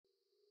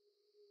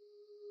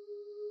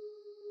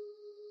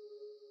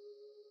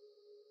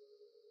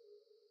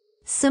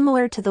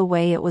similar to the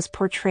way it was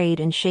portrayed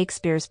in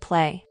Shakespeare's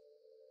play.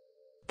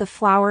 The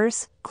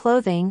flowers,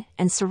 clothing,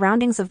 and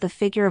surroundings of the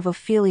figure of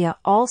Ophelia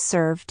all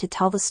serve to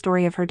tell the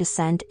story of her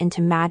descent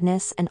into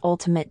madness and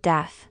ultimate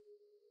death.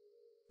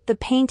 The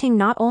painting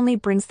not only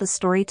brings the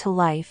story to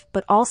life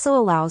but also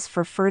allows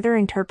for further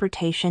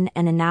interpretation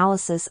and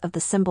analysis of the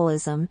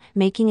symbolism,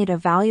 making it a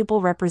valuable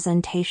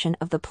representation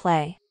of the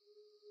play.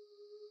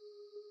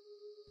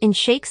 In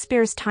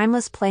Shakespeare's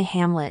timeless play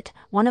Hamlet,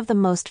 one of the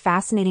most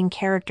fascinating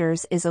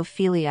characters is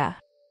Ophelia.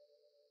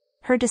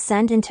 Her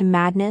descent into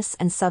madness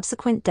and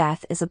subsequent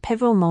death is a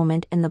pivotal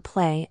moment in the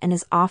play and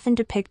is often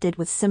depicted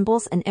with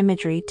symbols and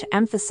imagery to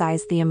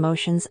emphasize the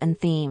emotions and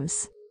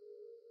themes.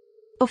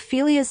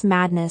 Ophelia's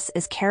madness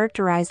is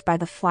characterized by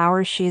the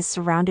flowers she is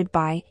surrounded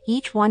by,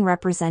 each one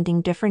representing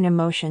different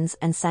emotions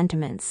and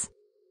sentiments.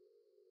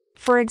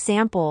 For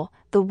example,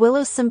 the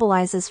willow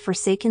symbolizes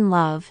forsaken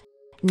love,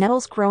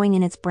 nettles growing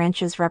in its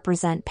branches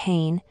represent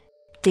pain,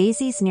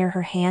 daisies near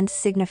her hand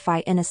signify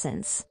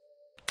innocence,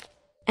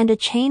 and a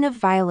chain of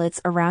violets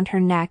around her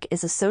neck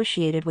is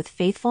associated with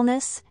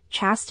faithfulness,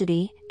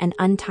 chastity, and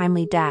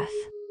untimely death.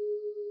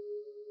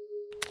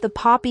 The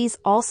poppies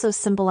also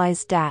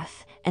symbolize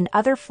death, and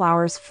other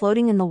flowers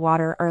floating in the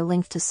water are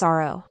linked to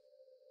sorrow.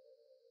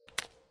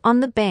 On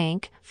the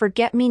bank,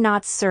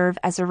 forget-me-nots serve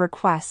as a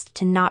request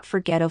to not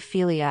forget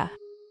Ophelia.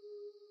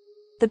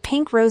 The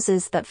pink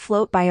roses that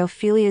float by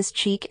Ophelia's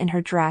cheek in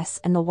her dress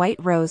and the white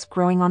rose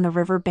growing on the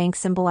river bank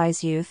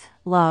symbolize youth,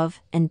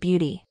 love, and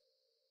beauty.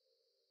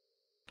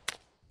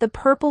 The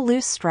purple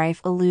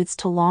loosestrife alludes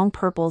to long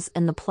purples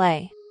in the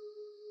play.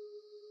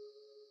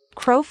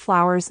 Crow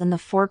flowers in the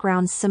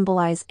foreground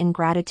symbolize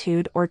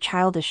ingratitude or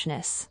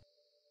childishness.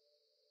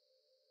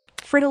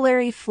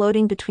 Fritillary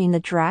floating between the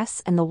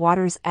dress and the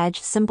water's edge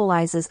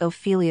symbolizes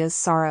Ophelia's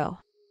sorrow.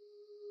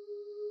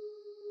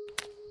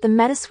 The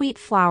meadowsweet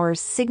flowers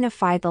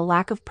signify the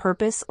lack of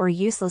purpose or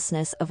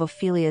uselessness of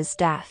Ophelia's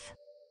death.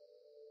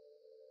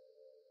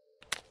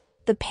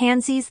 The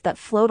pansies that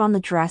float on the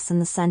dress in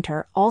the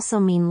center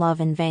also mean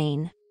love in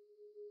vain.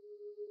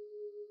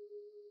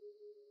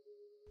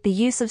 The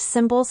use of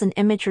symbols and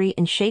imagery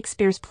in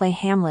Shakespeare's play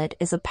Hamlet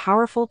is a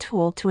powerful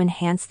tool to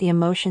enhance the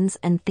emotions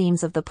and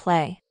themes of the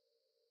play.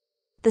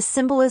 The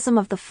symbolism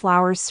of the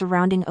flowers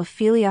surrounding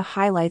Ophelia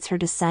highlights her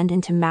descent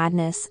into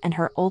madness and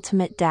her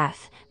ultimate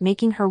death,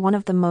 making her one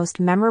of the most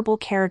memorable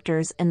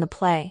characters in the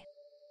play.